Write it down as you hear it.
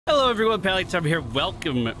everyone, MFPallytime here.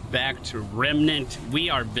 Welcome back to Remnant. We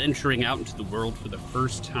are venturing out into the world for the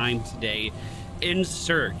first time today in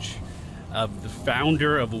search of the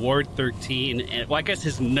founder of Ward 13 and, well, I guess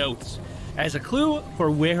his notes as a clue for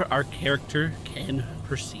where our character can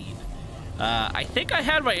proceed. I think I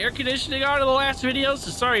had my air conditioning on in the last video, so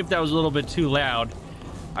sorry if that was a little bit too loud.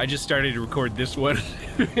 I just started to record this one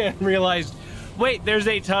and realized, wait, there's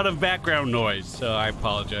a ton of background noise, so I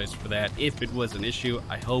apologize for that. If it was an issue,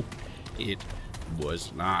 I hope it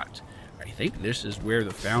was not. I think this is where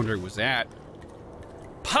the founder was at.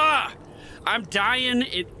 Pa! I'm dying.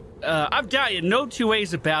 I'm dying. No two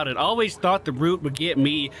ways about it. Always thought the root would get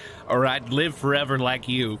me, or I'd live forever like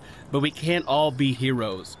you. But we can't all be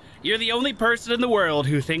heroes. You're the only person in the world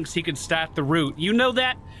who thinks he can stop the root. You know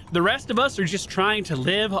that? The rest of us are just trying to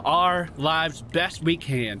live our lives best we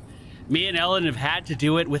can. Me and Ellen have had to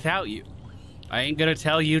do it without you. I ain't gonna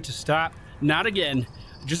tell you to stop. Not again.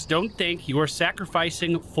 Just don't think you are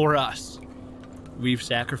sacrificing for us. We've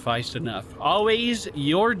sacrificed enough. Always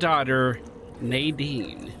your daughter,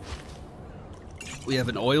 Nadine. We have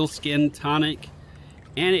an oilskin tonic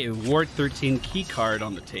and a Ward 13 key card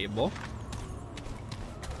on the table.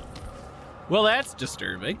 Well, that's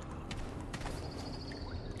disturbing.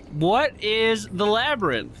 What is the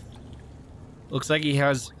labyrinth? Looks like he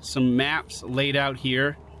has some maps laid out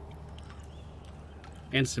here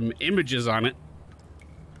and some images on it.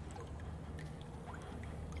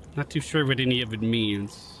 Not too sure what any of it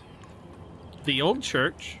means. The old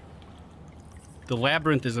church. The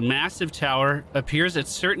labyrinth is a massive tower, appears at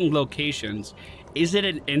certain locations. Is it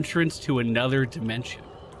an entrance to another dimension?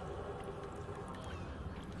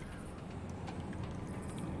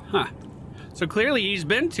 Huh. So clearly he's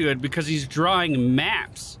been to it because he's drawing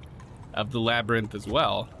maps of the labyrinth as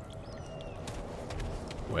well.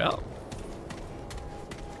 Well,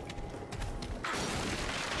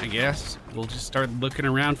 I guess we'll just start looking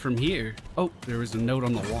around from here. Oh, there was a note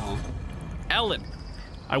on the wall. Ellen,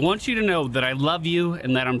 I want you to know that I love you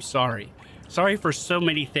and that I'm sorry. Sorry for so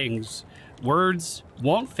many things. Words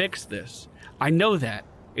won't fix this. I know that.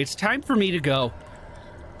 It's time for me to go.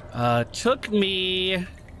 Took me...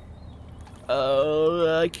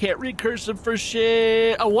 I can't read cursive for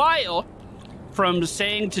shit. A while from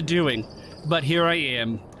saying to doing, but here I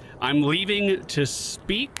am. I'm leaving to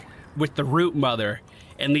speak with the root mother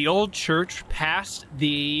in the old church past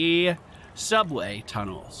the subway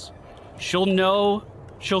tunnels. She'll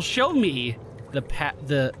show me the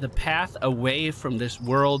path away from this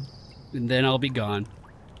world, and then I'll be gone.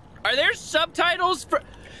 Are there subtitles for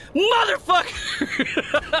motherfucker?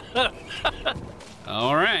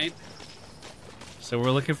 All right. So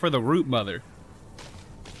we're looking for the root mother.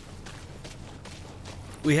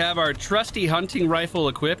 We have our trusty hunting rifle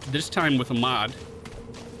equipped, this time with a mod.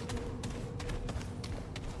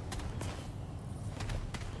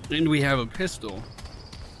 And we have a pistol.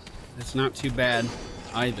 That's not too bad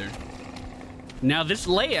either. Now this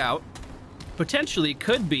layout potentially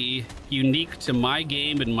could be unique to my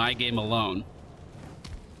game and my game alone.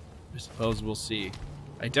 I suppose we'll see.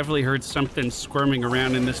 I definitely heard something squirming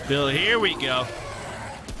around in this building. Here we go.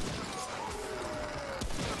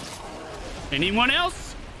 Anyone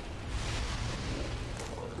else?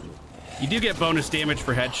 You do get bonus damage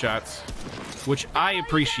for headshots, which I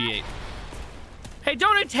appreciate. Hey,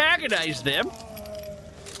 don't antagonize them.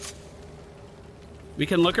 We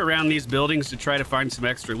can look around these buildings to try to find some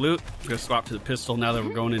extra loot. I'm gonna swap to the pistol now that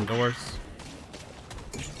we're going indoors.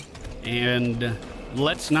 And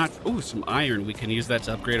let's not, ooh, some iron. We can use that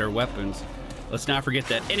to upgrade our weapons. Let's not forget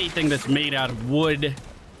that anything that's made out of wood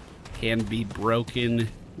can be broken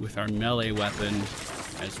with our melee weapon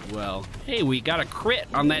as well. Hey, we got a crit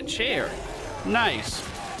on that chair. Nice.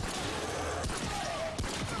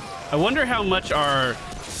 I wonder how much our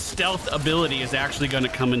stealth ability is actually going to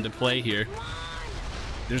come into play here.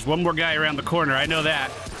 There's one more guy around the corner, I know that.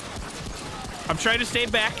 I'm trying to stay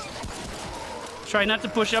back. Try not to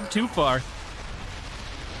push up too far.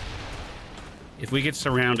 If we get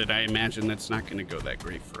surrounded, I imagine that's not going to go that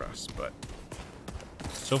great for us, but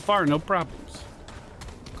so far, no problems.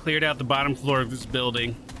 Cleared out the bottom floor of this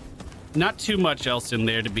building. Not too much else in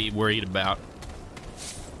there to be worried about.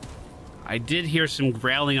 I did hear some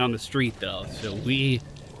growling on the street, though, so we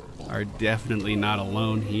are definitely not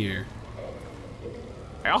alone here.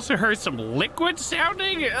 I also heard some liquid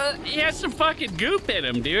sounding. He has some fucking goop in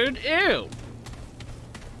him, dude. Ew.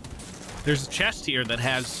 There's a chest here that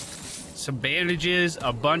has some bandages,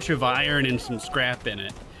 a bunch of iron, and some scrap in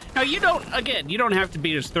it. Now, you don't have to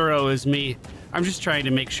be as thorough as me. I'm just trying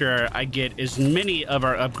to make sure I get as many of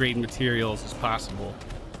our upgrade materials as possible.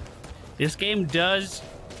 This game does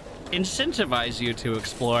incentivize you to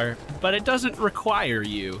explore, but it doesn't require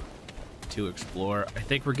you to explore. I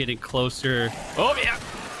think we're getting closer. Oh, yeah!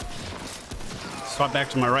 Swap back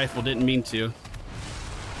to my rifle, didn't mean to.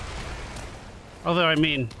 Although, I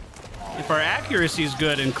mean, if our accuracy is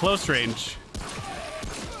good in close range,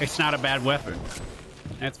 it's not a bad weapon.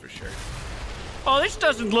 That's for sure. Oh, this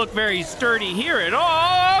doesn't look very sturdy here at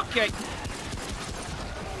all. Okay.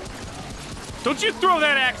 Don't you throw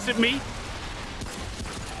that axe at me.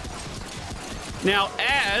 Now,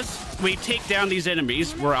 as we take down these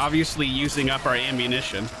enemies, we're obviously using up our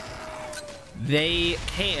ammunition. They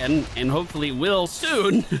can, and hopefully will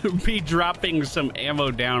soon, be dropping some ammo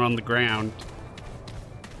down on the ground.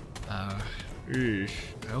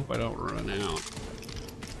 I hope I don't run out.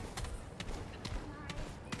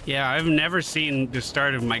 Yeah, I've never seen the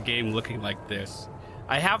start of my game looking like this.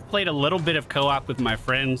 I have played a little bit of co-op with my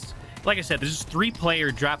friends. Like I said, this is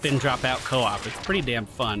 3-player drop-in, drop-out co-op. It's pretty damn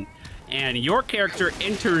fun. And your character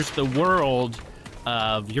enters the world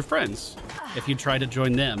of your friends if you try to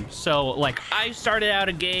join them. So, like, I started out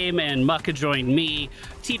a game and Mucka joined me.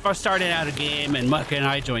 Tifa started out a game and Mucka and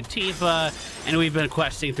I joined Tifa. And we've been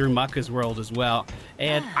questing through Mucka's world as well.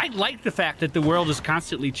 And I like the fact that the world is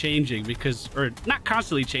constantly changing because, or not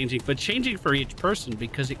constantly changing, but changing for each person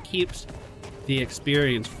because it keeps the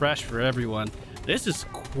experience fresh for everyone. This is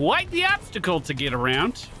quite the obstacle to get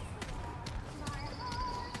around.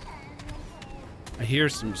 I hear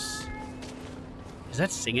some... Is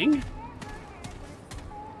that singing?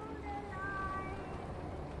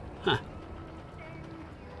 Huh.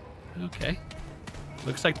 Okay.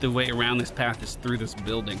 Looks like the way around this path is through this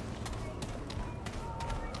building.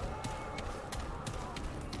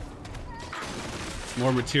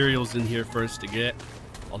 More materials in here for us to get.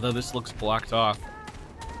 Although this looks blocked off.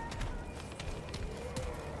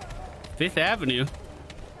 5th Avenue.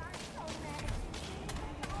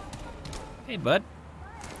 Hey, bud.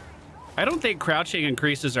 I don't think crouching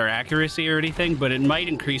increases our accuracy or anything, but it might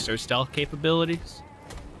increase our stealth capabilities.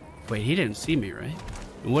 Wait, he didn't see me, right?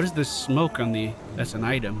 And what is this smoke on the... That's an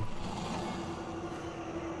item.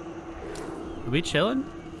 Are we chilling?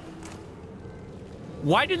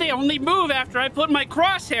 Why do they only move after I put my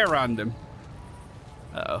crosshair on them?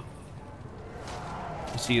 Uh-oh.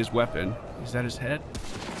 I see his weapon. Is that his head?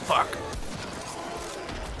 Fuck.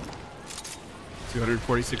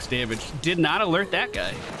 246 damage. Did not alert that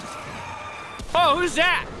guy. Oh, who's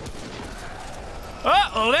that?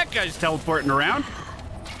 Uh-oh, that guy's teleporting around.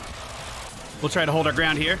 We'll try to hold our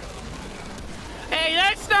ground here. Hey,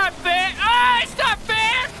 that's not fair! Oh, it's not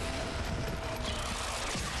fair!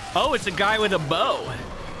 Oh, it's a guy with a bow.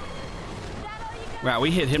 Wow,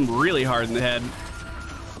 we hit him really hard in the head.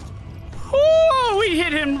 Ooh, we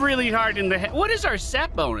hit him really hard in the head. What is our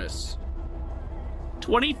set bonus?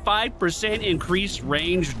 25% increased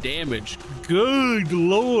range damage. Good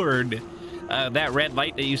lord. That red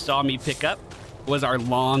light that you saw me pick up was our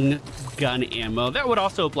long gun ammo. That would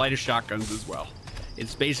also apply to shotguns as well.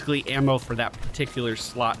 It's basically ammo for that particular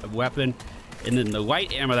slot of weapon. And then the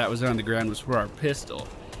white ammo that was on the ground was for our pistol.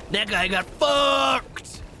 That guy got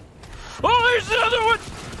fucked. Oh, there's another one.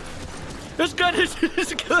 This gun is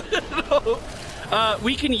good.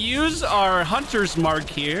 We can use our hunter's mark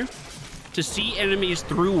here to see enemies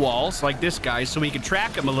through walls like this guy so we can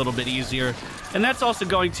track them a little bit easier. And that's also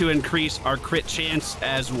going to increase our crit chance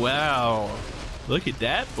as well. Look at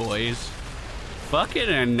that, boys. Fucking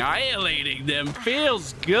annihilating them.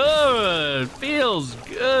 Feels good. Feels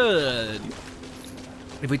good.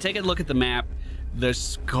 If we take a look at the map, the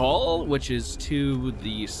skull, which is to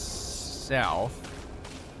the south,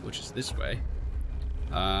 which is this way,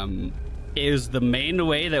 is the main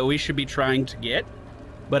way that we should be trying to get.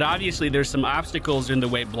 But obviously there's some obstacles in the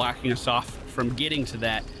way blocking us off from getting to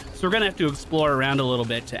that. So we're gonna have to explore around a little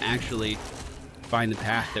bit to actually find the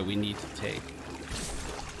path that we need to take.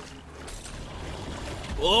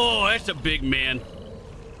 Oh, that's a big man.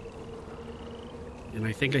 And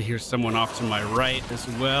I think I hear someone off to my right as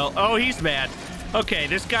well. Oh, he's mad. Okay,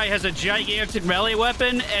 this guy has a gigantic melee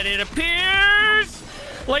weapon and it appears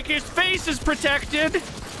like his face is protected.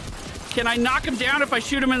 Can I knock him down if I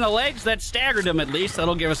shoot him in the legs? That staggered him at least.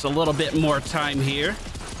 That'll give us a little bit more time here.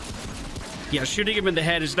 Yeah, shooting him in the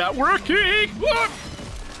head is not working.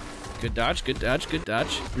 Good dodge, good dodge, good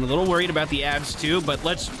dodge. I'm a little worried about the ads too, but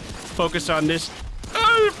let's focus on this.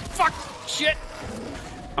 Oh, fuck, shit.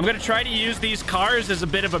 I'm gonna try to use these cars as a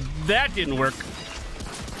bit of a... That didn't work.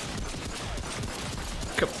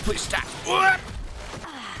 Come, please stop.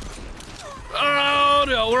 Oh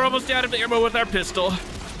no, we're almost out of ammo with our pistol.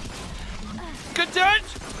 Good dodge.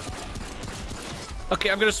 Okay,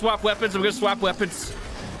 I'm gonna swap weapons.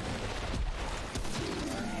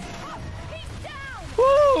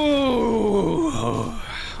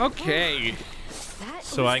 Okay.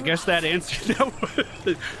 So I guess that answered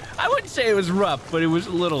that. I wouldn't say it was rough, but it was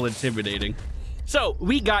a little intimidating. So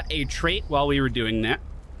we got a trait while we were doing that.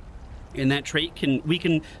 And that trait we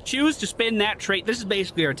can choose to spin that trait. This is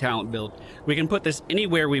basically our talent build. We can put this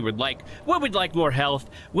anywhere we would like. Would we like more health?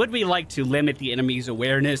 Would we like to limit the enemy's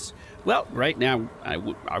awareness? Well, right now, I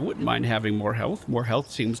wouldn't mind having more health. More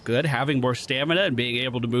health seems good. Having more stamina and being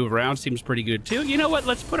able to move around seems pretty good too. You know what?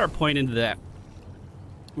 Let's put our point into that.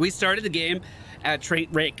 We started the game at trait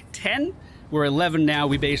rank 10. We're 11 now.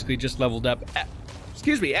 We basically just leveled up.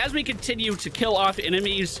 Excuse me. As we continue to kill off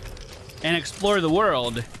enemies and explore the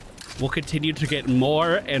world, we'll continue to get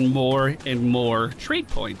more and more and more trait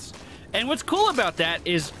points. And what's cool about that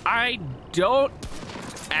is I don't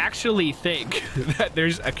actually think that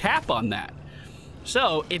there's a cap on that.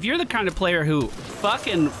 So if you're the kind of player who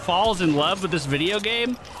fucking falls in love with this video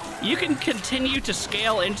game, you can continue to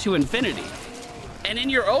scale into infinity. And in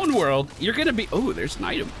your own world, you're gonna be, oh, there's an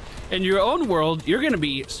item. In your own world, you're gonna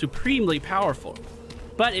be supremely powerful.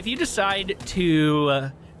 But if you decide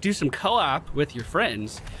to do some co-op with your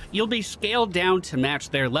friends, you'll be scaled down to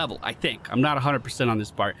match their level, I think. I'm not 100% on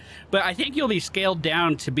this part, but I think you'll be scaled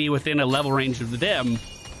down to be within a level range of them,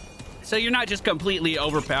 so you're not just completely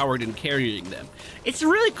overpowered and carrying them. It's a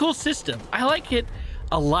really cool system. I like it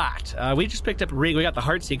a lot. We just picked up a ring. We got the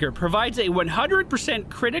Heartseeker. It provides a 100%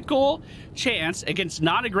 critical chance against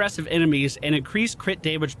non-aggressive enemies and increased crit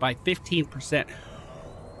damage by 15%.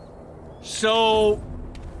 So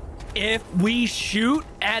if we shoot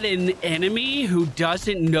at an enemy who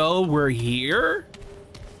doesn't know we're here,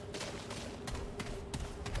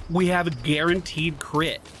 we have a guaranteed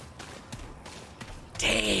crit.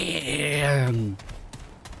 Damn.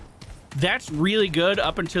 That's really good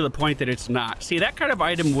up until the point that it's not. See, that kind of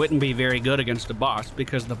item wouldn't be very good against a boss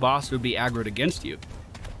because the boss would be aggroed against you.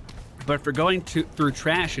 But for going through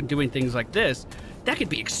trash and doing things like this, that could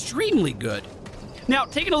be extremely good. Now,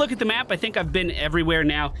 taking a look at the map, I think I've been everywhere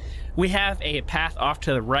now. We have a path off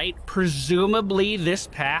to the right. Presumably, this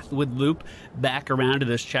path would loop back around to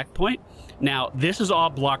this checkpoint. Now, this is all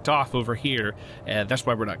blocked off over here. That's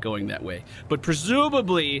why we're not going that way. But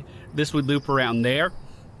presumably, this would loop around there.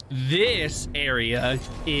 This area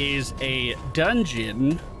is a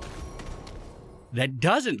dungeon that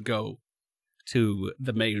doesn't go to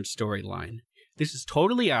the main storyline. This is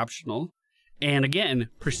totally optional. And again,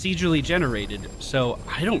 procedurally generated. So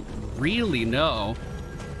I don't really know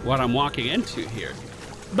what I'm walking into here.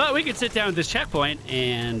 But we can sit down at this checkpoint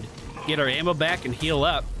and get our ammo back and heal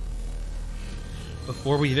up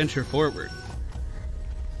before we venture forward.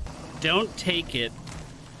 Don't take it.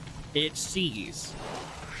 It sees.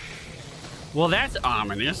 Well, that's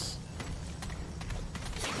ominous.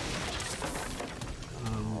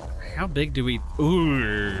 How big do we...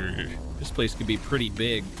 Ooh, this place could be pretty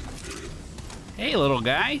big. Hey, little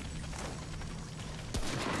guy.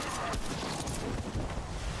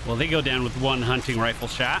 Well, they go down with one hunting rifle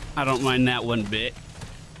shot. I don't mind that one bit.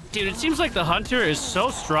 Dude, it seems like the hunter is so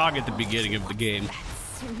strong at the beginning of the game.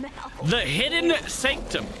 The Hidden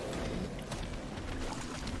Sanctum.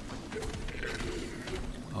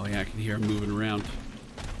 Oh yeah, I can hear him moving around.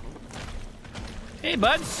 Hey,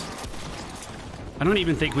 buds. I don't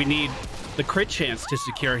even think we need the crit chance to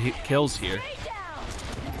secure kills here.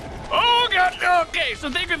 Oh god, okay, so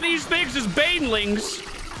think of these things as banelings.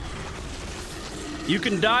 You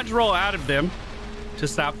can dodge roll out of them to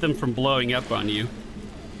stop them from blowing up on you.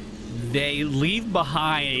 They leave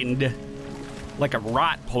behind like a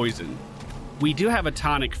rot poison. We do have a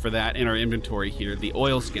tonic for that in our inventory here, the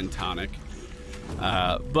oilskin tonic.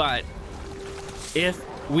 But if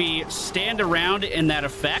we stand around in that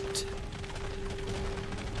effect,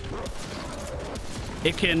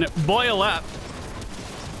 it can boil up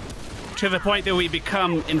to the point that we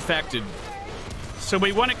become infected. So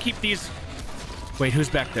we want to keep these... Wait, who's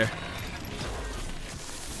back there?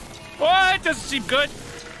 Oh, it doesn't seem good.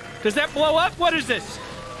 Does that blow up? What is this?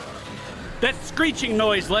 That screeching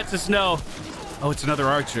noise lets us know. Oh, it's another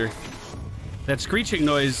archer. That screeching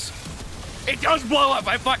noise... It does blow up!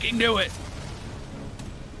 I fucking knew it!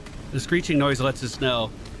 The screeching noise lets us know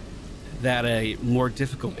that a more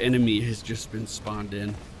difficult enemy has just been spawned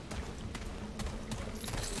in.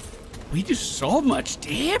 We do so much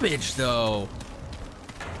damage, though.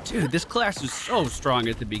 Dude, this class is so strong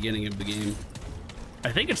at the beginning of the game.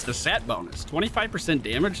 I think it's the set bonus. 25%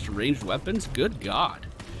 damage to ranged weapons? Good God.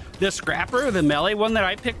 The Scrapper, the melee one that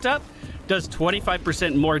I picked up, does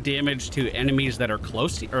 25% more damage to enemies that are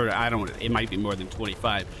close to, or I don't, it might be more than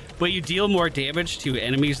 25, but you deal more damage to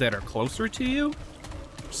enemies that are closer to you.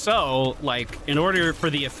 So, like, in order for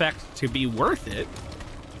the effect to be worth it,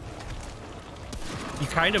 you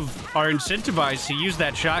kind of are incentivized to use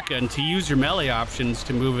that shotgun, to use your melee options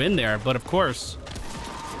to move in there. But of course,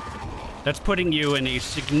 that's putting you in a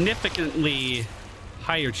significantly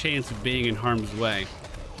higher chance of being in harm's way.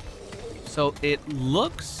 So it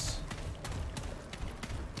looks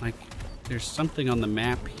like there's something on the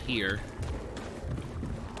map here.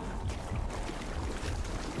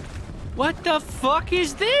 What the fuck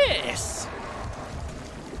is this?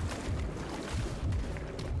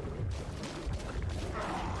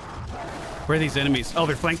 Where are these enemies? Oh,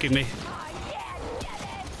 they're flanking me.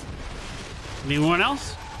 Anyone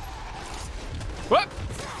else? What?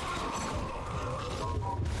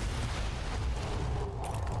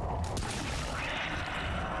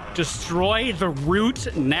 Destroy the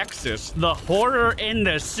root nexus. The horror in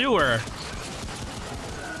the sewer.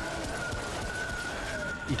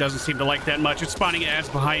 He doesn't seem to like that much. It's spawning ads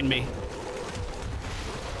behind me.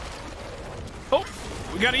 Oh,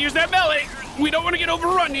 we gotta use that melee. We don't want to get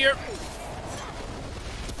overrun here.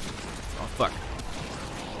 Oh, fuck.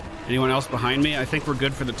 Anyone else behind me? I think we're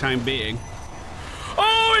good for the time being.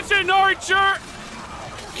 Oh, it's an archer!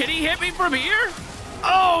 Can he hit me from here?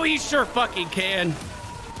 Oh, he sure fucking can.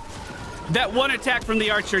 That one attack from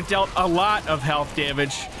the archer dealt a lot of health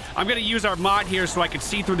damage. I'm gonna use our mod here so I can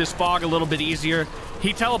see through this fog a little bit easier.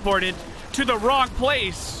 He teleported to the wrong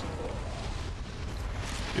place.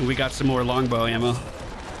 And we got some more longbow ammo.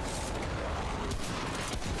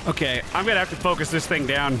 Okay, I'm gonna have to focus this thing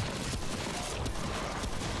down.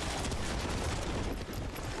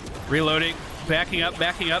 Reloading, backing up,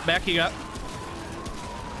 backing up, backing up.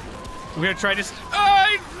 I'm gonna try this.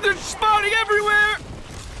 They're spawning everywhere!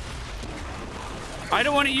 I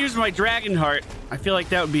don't want to use my dragon heart. I feel like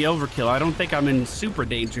that would be overkill. I don't think I'm in super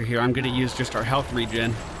danger here. I'm gonna use just our health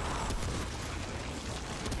regen.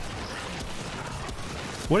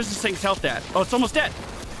 What is this thing's health at? Oh, it's almost dead.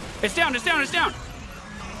 It's down, it's down, it's down.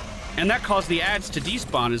 And that caused the ads to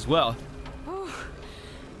despawn as well. Oh,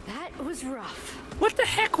 that was rough. What the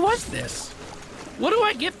heck was this? What do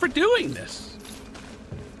I get for doing this?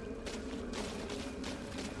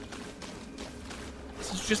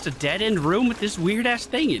 This is just a dead-end room with this weird-ass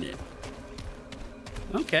thing in it.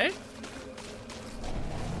 Okay.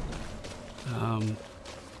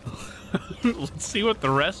 Let's see what the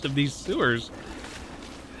rest of these sewers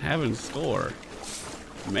have in store.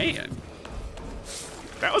 Man,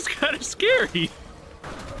 that was kind of scary.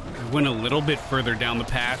 I went a little bit further down the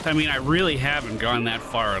path. I mean, I really haven't gone that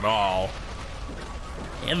far at all.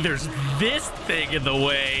 And there's this thing in the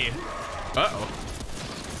way. Uh-oh.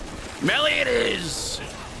 Melee it is!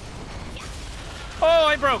 Oh,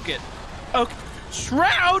 I broke it. Okay.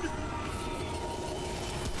 Shroud!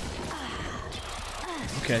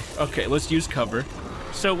 Okay, okay, let's use cover.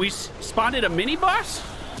 So we spawned a mini-boss?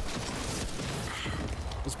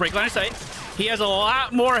 Let's break line of sight. He has a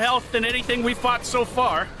lot more health than anything we fought so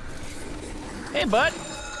far. Hey, bud.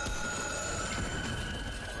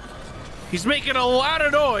 He's making a lot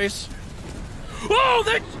of noise.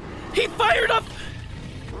 Oh, he fired up.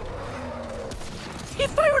 He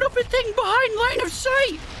fired up a thing behind line of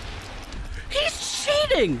sight. He's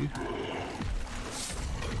cheating.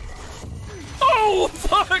 Oh,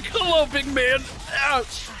 fuck. Hello, big man.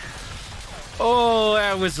 Ouch. Oh,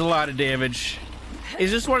 that was a lot of damage.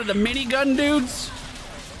 Is this one of the minigun dudes?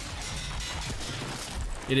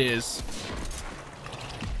 It is.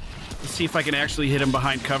 Let's see if I can actually hit him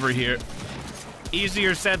behind cover here.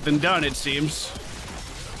 Easier said than done, it seems.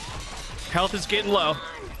 Health is getting low.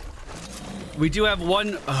 We do have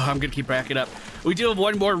one... Oh, I'm gonna keep backing up. We do have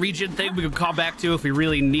one more regen thing we can call back to if we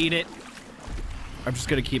really need it. I'm just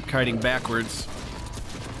gonna keep kiting backwards.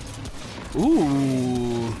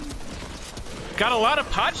 Ooh. Got a lot of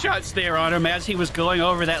pot shots there on him as he was going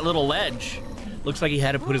over that little ledge. Looks like he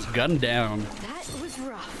had to put his gun down. That was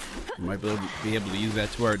rough. We might be able to use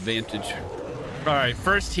that to our advantage. All right,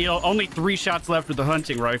 first heal. Only 3 shots left with the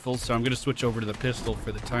hunting rifle, so I'm gonna switch over to the pistol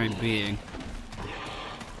for the time being.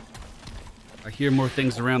 I hear more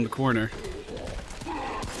things around the corner.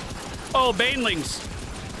 Oh, banelings.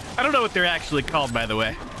 I don't know what they're actually called, by the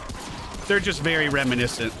way. They're just very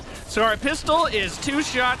reminiscent. So our pistol is 2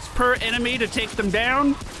 shots per enemy to take them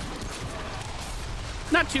down.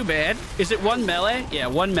 Not too bad. Is it 1 melee? Yeah,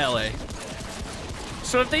 1 melee.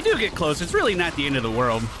 So if they do get close, it's really not the end of the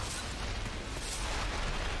world.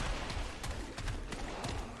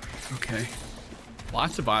 Okay.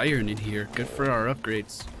 Lots of iron in here. Good for our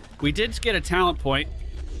upgrades. We did get a talent point.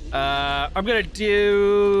 I'm gonna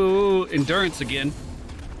do endurance again.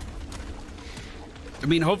 I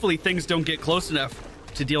mean, hopefully things don't get close enough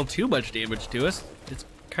to deal too much damage to us. It's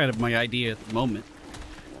kind of my idea at the moment.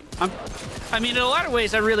 I mean, in a lot of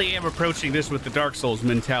ways, I really am approaching this with the Dark Souls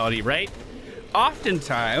mentality, right?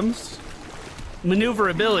 Oftentimes,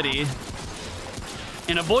 maneuverability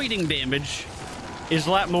and avoiding damage is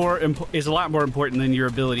a lot more important than your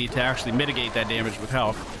ability to actually mitigate that damage with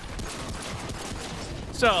health.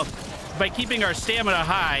 So, by keeping our stamina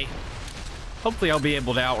high, hopefully I'll be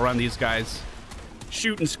able to outrun these guys.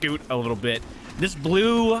 Shoot and scoot a little bit. This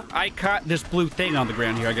blue icon, this blue thing on the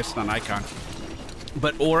ground here, I guess it's not an icon,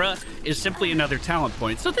 but aura is simply another talent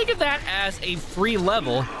point. So think of that as a free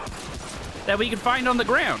level that we can find on the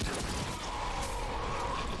ground.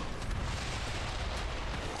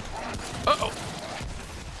 Uh-oh.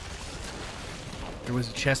 There was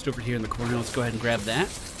a chest over here in the corner. Let's go ahead and grab that.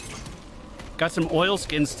 Got some oil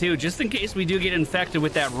skins too, just in case we do get infected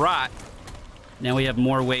with that rot. Now we have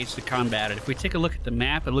more ways to combat it. If we take a look at the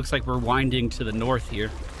map, it looks like we're winding to the north here.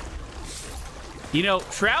 You know,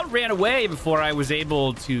 Shroud ran away before I was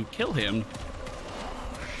able to kill him.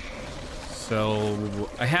 So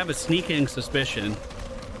I have a sneaking suspicion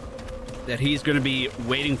that he's going to be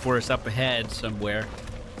waiting for us up ahead somewhere.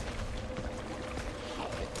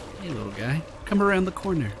 Hey, little guy. Come around the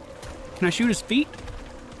corner. Can I shoot his feet?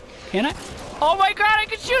 Can I? Oh my god, I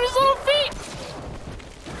can shoot his little feet!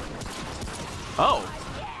 Oh.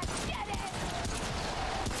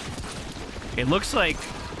 It looks like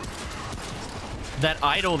that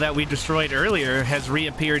idol that we destroyed earlier has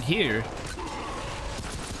reappeared here.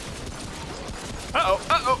 Uh-oh,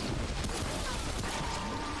 uh-oh.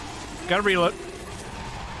 Gotta reload.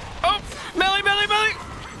 Oh, melee, melee, melee!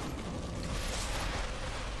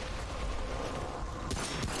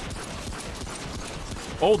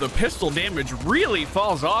 Oh, the pistol damage really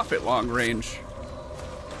falls off at long range.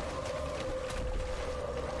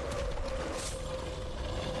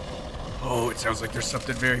 Oh, it sounds like there's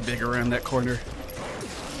something very big around that corner.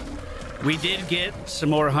 We did get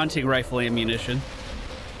some more hunting rifle ammunition.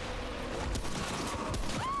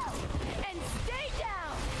 And stay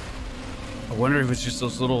down. I wonder if it's just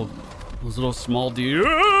those little small dudes.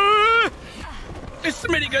 Ah! It's the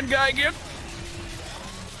minigun guy again.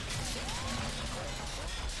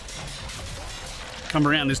 Come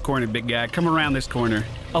around this corner, big guy. Come around this corner.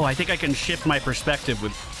 Oh, I think I can shift my perspective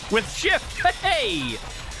with shift. Hey!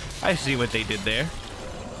 I see what they did there.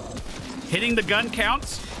 Hitting the gun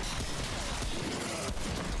counts.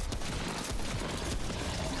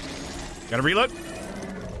 Gotta reload.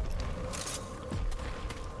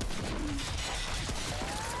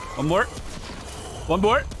 One more. One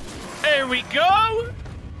more. There we go.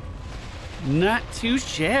 Not too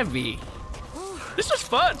shabby. This was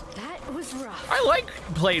fun. That was rough. I like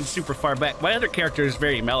playing super far back. My other character is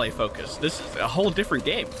very melee focused. This is a whole different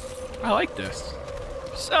game. I like this.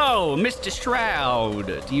 So, Mr.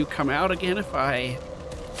 Shroud, do you come out again if I...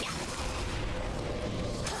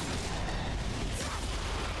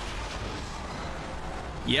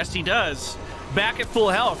 Yes, he does. Back at full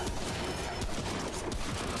health.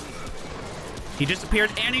 He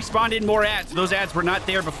disappeared and he spawned in more ads. Those ads were not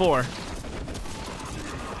there before.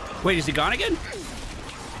 Wait, is he gone again?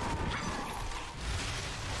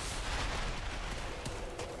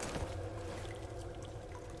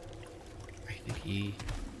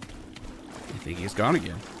 I think he's gone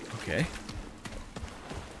again. Okay.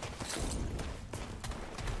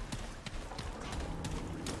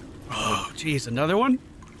 Oh, geez, another one?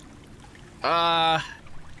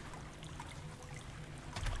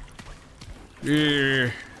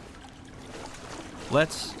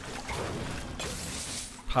 Let's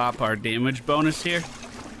pop our damage bonus here.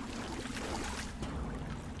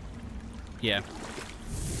 Yeah.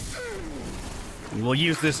 And we'll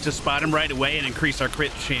use this to spot him right away and increase our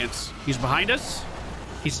crit chance. He's behind us.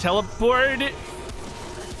 He's teleported.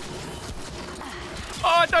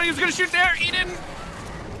 Oh, I thought he was gonna shoot there. He didn't.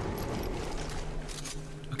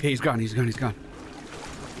 Okay, he's gone. He's gone. He's gone.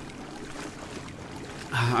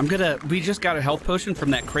 We just got a health potion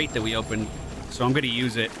from that crate that we opened, so I'm gonna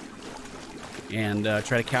use it and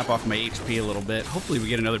try to cap off my HP a little bit. Hopefully we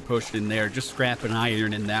get another potion in there. Just scrap and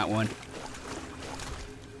iron in that one.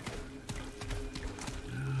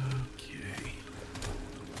 Okay.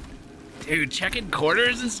 Dude, checking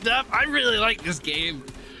corners and stuff. I really like this game.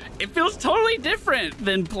 It feels totally different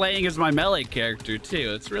than playing as my melee character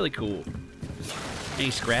too. It's really cool. Any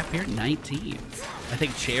scrap here? 19. I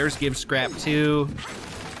think chairs give scrap too.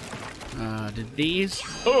 Did these?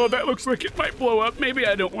 Oh, that looks like it might blow up. Maybe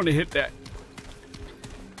I don't want to hit that.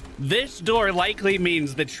 This door likely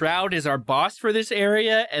means that Shroud is our boss for this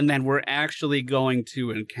area, and then we're actually going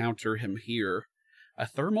to encounter him here. A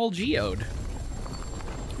thermal geode.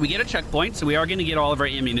 We get a checkpoint, so we are going to get all of our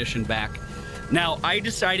ammunition back. Now, I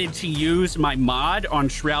decided to use my mod on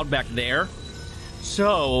Shroud back there,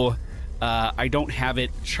 so I don't have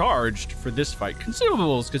it charged for this fight.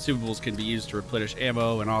 Consumables can be used to replenish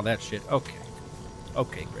ammo and all that shit. Okay.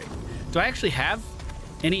 Okay, great. Do I actually have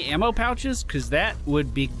any ammo pouches? Because that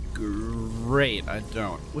would be great. I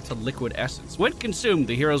don't. What's a liquid essence? When consumed,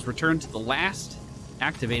 the heroes return to the last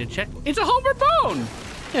activated check. It's a Homer bone!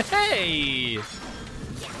 Hey!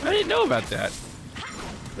 I didn't know about that.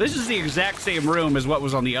 This is the exact same room as what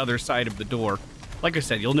was on the other side of the door. Like I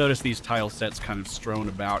said, you'll notice these tile sets kind of strewn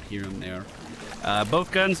about here and there.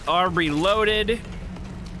 Both guns are reloaded.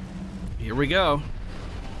 Here we go.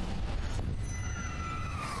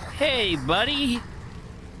 Hey, buddy.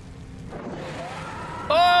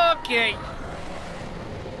 Okay.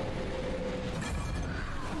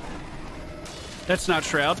 That's not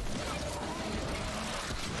Shroud.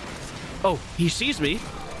 Oh, he sees me.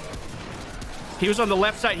 He was on the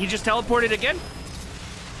left side. He just teleported again.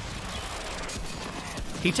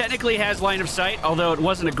 He technically has line of sight, although it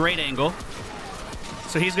wasn't a great angle.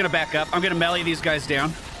 So he's going to back up. I'm going to melee these guys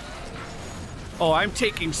down. Oh, I'm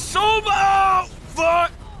taking so much.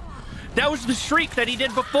 Fuck. That was the shriek that he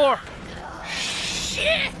did before.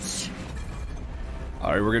 Shit.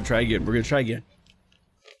 All right, we're going to try again. We're going to try again.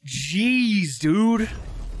 Jeez, dude.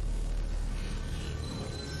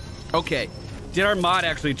 Okay. Did our mod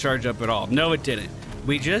actually charge up at all? No, it didn't.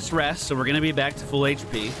 We just rest, so we're going to be back to full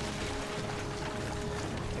HP.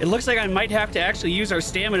 It looks like I might have to actually use our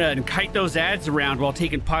stamina and kite those ads around while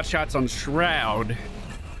taking pot shots on Shroud.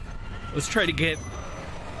 Let's try to get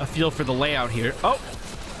a feel for the layout here. Oh,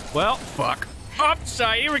 well, fuck.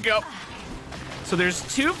 Upside, here we go. So there's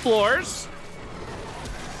 2 floors.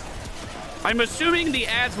 I'm assuming the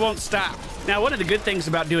ads won't stop. Now, one of the good things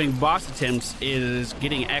about doing boss attempts is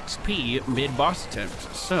getting XP mid-boss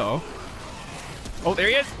attempts. So, oh, there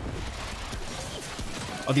he is.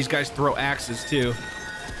 Oh, these guys throw axes too.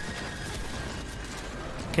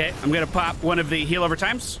 Okay, I'm gonna pop one of the heal over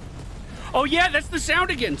times. Oh yeah, that's the sound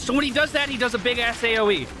again. So when he does that, he does a big ass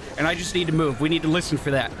AoE. And I just need to move. We need to listen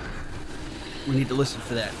for that. We need to listen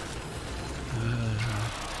for that.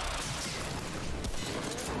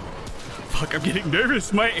 Fuck, I'm getting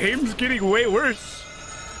nervous. My aim's getting way worse.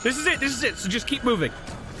 This is it. This is it. So just keep moving.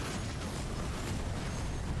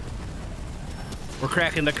 We're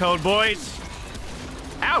cracking the code, boys.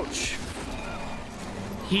 Ouch.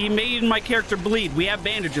 He made my character bleed. We have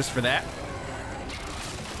bandages for that.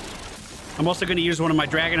 I'm also going to use one of my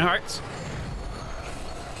dragon hearts.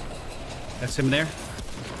 That's him there.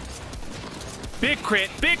 Big crit,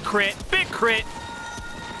 big crit, big crit.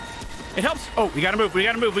 It helps. Oh, we gotta move, we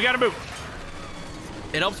gotta move, we gotta move.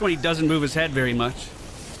 It helps when he doesn't move his head very much.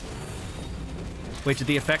 Wait, did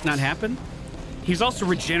the effect not happen? He's also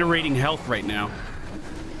regenerating health right now.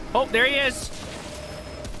 Oh, there he is.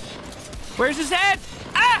 Where's his head?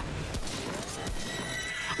 Ah!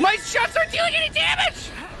 My shots aren't dealing any damage!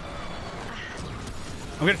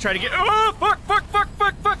 I'm gonna try to get. Oh, fuck, fuck, fuck,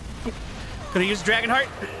 fuck, fuck. Gonna use Dragon Heart.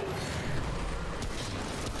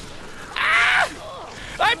 Ah!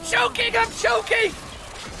 I'm choking, I'm choking!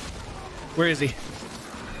 Where is he?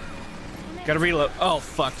 Gotta reload. Oh,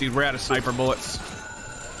 fuck, dude, we're out of sniper bullets.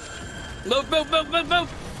 Move, move, move, move,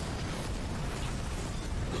 move!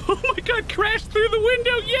 Oh my god, crashed through the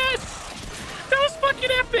window, yes! That was fucking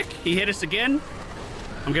epic! He hit us again.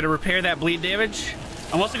 I'm gonna repair that bleed damage.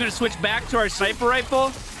 I'm also gonna switch back to our sniper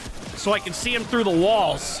rifle so I can see him through the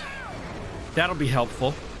walls. That'll be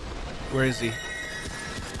helpful. Where is he?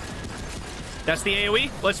 That's the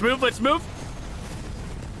AoE. Let's move, let's move.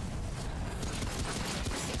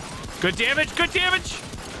 Good damage, good damage.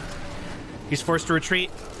 He's forced to retreat.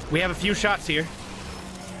 We have a few shots here.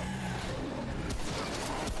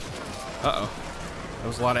 Uh-oh. That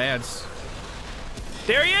was a lot of ads.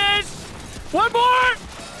 There he is! One more!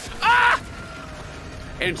 Ah!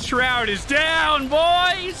 And Shroud is down,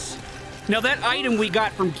 boys! Now, that item we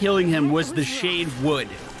got from killing him was the Shade Wood.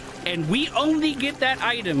 And we only get that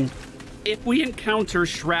item if we encounter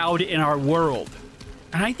Shroud in our world.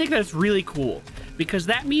 And I think that's really cool, because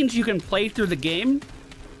that means you can play through the game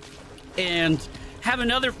and have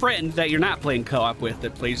another friend that you're not playing co-op with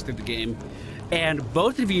that plays through the game, and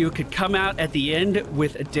both of you could come out at the end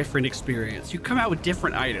with a different experience. You come out with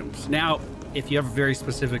different items. Now, if you have a very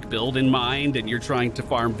specific build in mind and you're trying to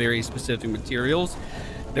farm very specific materials,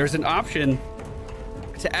 there's an option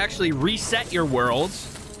to actually reset your worlds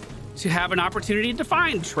to have an opportunity to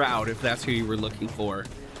find Shroud if that's who you were looking for.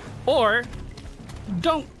 Or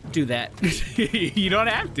don't do that. You don't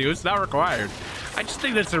have to, it's not required. I just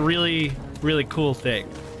think that's a really, really cool thing.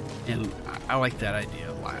 And I like that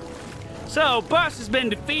idea a lot. So, boss has been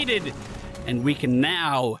defeated. And we can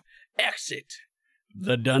now exit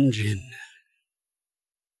the dungeon.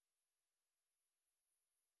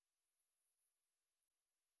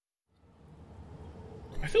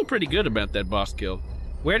 I feel pretty good about that boss kill.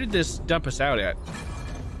 Where did this dump us out at?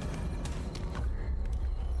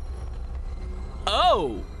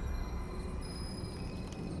 Oh!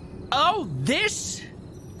 Oh, this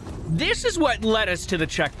is what led us to the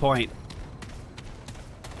checkpoint.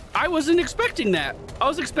 I wasn't expecting that. I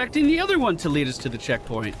was expecting the other one to lead us to the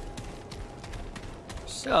checkpoint.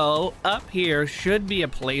 So, up here should be a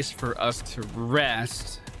place for us to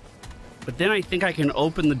rest. But then I think I can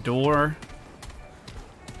open the door.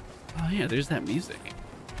 Oh yeah, there's that music.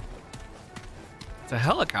 It's a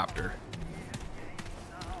helicopter.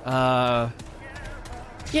 Yeah,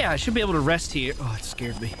 I should be able to rest here. Oh, it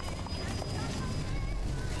scared me.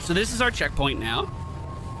 So this is our checkpoint now.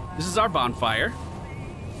 This is our bonfire.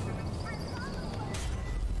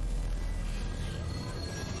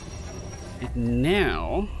 And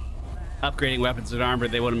now, upgrading weapons and armor,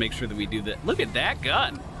 they want to make sure that we do that. Look at that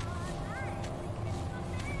gun.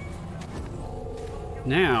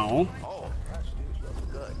 Now,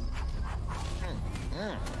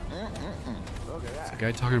 it's a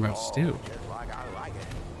guy talking about stew.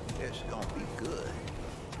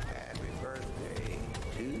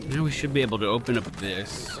 Now we should be able to open up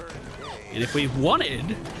this. And if we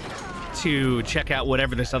wanted to check out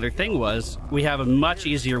whatever this other thing was, we have a much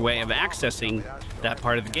easier way of accessing that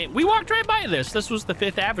part of the game. We walked right by this. This was the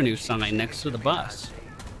 5th Avenue sign next to the bus.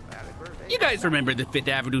 You guys remember the 5th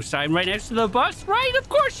Avenue sign right next to the bus, right? Of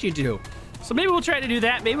course you do. So maybe we'll try to do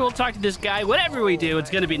that. Maybe we'll talk to this guy. Whatever we do, it's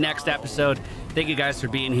going to be next episode. Thank you guys for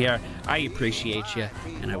being here. I appreciate you,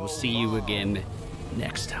 and I will see you again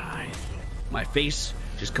next time. My face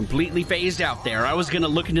just completely phased out there. I was going to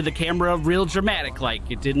look into the camera real dramatic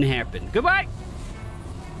like it didn't happen. Goodbye.